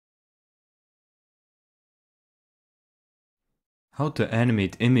How to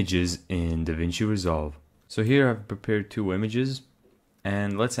animate images in Davinci Resolve. So here I've prepared two images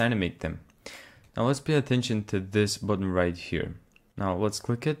and let's animate them. Now let's pay attention to this button right here. Now let's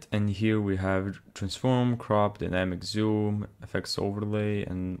click it, and here we have transform, crop, dynamic zoom, effects overlay,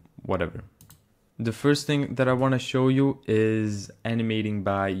 and whatever. The first thing that I want to show you is animating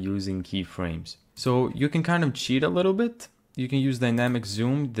by using keyframes. So you can kind of cheat a little bit. You can use dynamic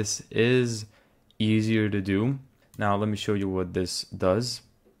zoom. This is easier to do. Now let me show you what this does.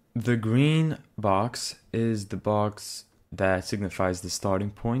 The green box is the box that signifies the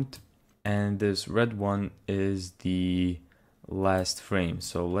starting point, and this red one is the last frame.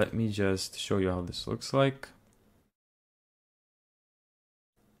 So let me just show you how this looks like.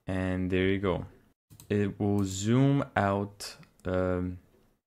 And there you go. It will zoom out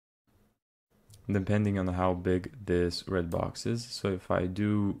depending on how big this red box is. So if I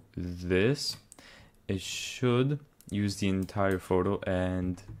do this, it should use the entire photo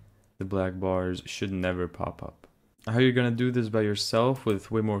and the black bars should never pop up. How you're gonna do this by yourself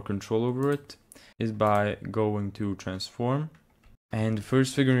with way more control over it is by going to transform and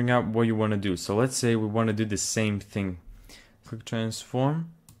first figuring out what you want to do. So let's say we want to do the same thing. Click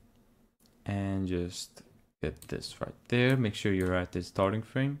transform and just get this right there. Make sure you're at the starting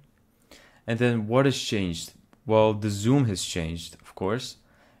frame. And then what has changed? Well, the zoom has changed, of course.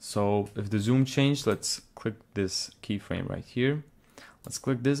 So if the zoom changed, let's click this keyframe right here. Let's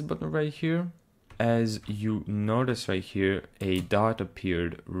click this button right here. As you notice right here, a dot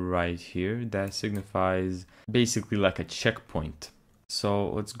appeared right here. That signifies basically like a checkpoint. So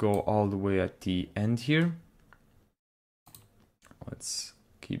let's go all the way at the end here. Let's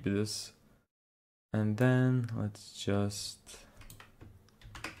keep this. And then let's just,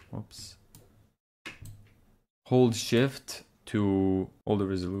 oops, hold shift to hold the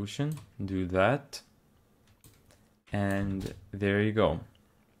resolution, do that, and there you go.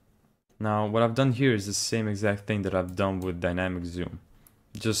 Now what I've done here is the same exact thing that I've done with dynamic zoom,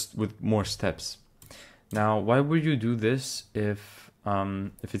 just with more steps. Now why would you do this if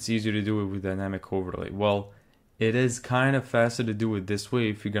it's easier to do it with dynamic overlay? Well, it is kind of faster to do it this way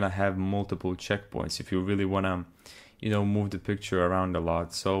if you're gonna have multiple checkpoints, if you really wanna, move the picture around a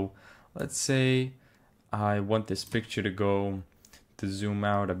lot. So let's say I want this picture to zoom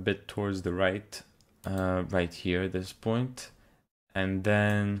out a bit towards the right, right here, this point, and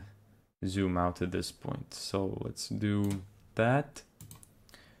then zoom out at this point. So let's do that.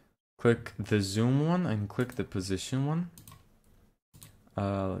 Click the zoom one and click the position one.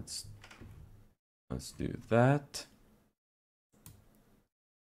 Let's do that.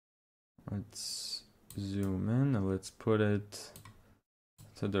 Let's zoom in and let's put it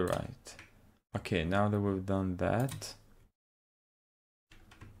to the right. Okay, now that we've done that,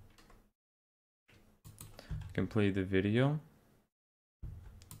 I can play the video.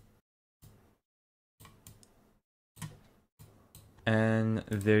 And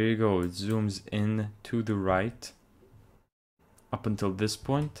there you go, it zooms in to the right up until this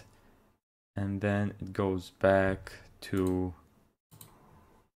point, and then it goes back to,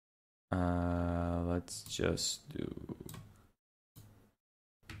 let's just do,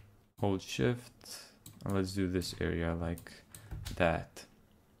 hold shift, and let's do this area like that.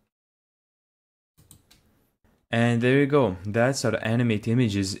 And there you go, that's how to animate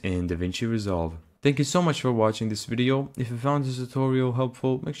images in Davinci Resolve. Thank you so much for watching this video. If you found this tutorial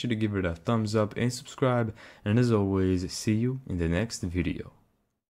helpful, make sure to give it a thumbs up and subscribe. And as always, see you in the next video.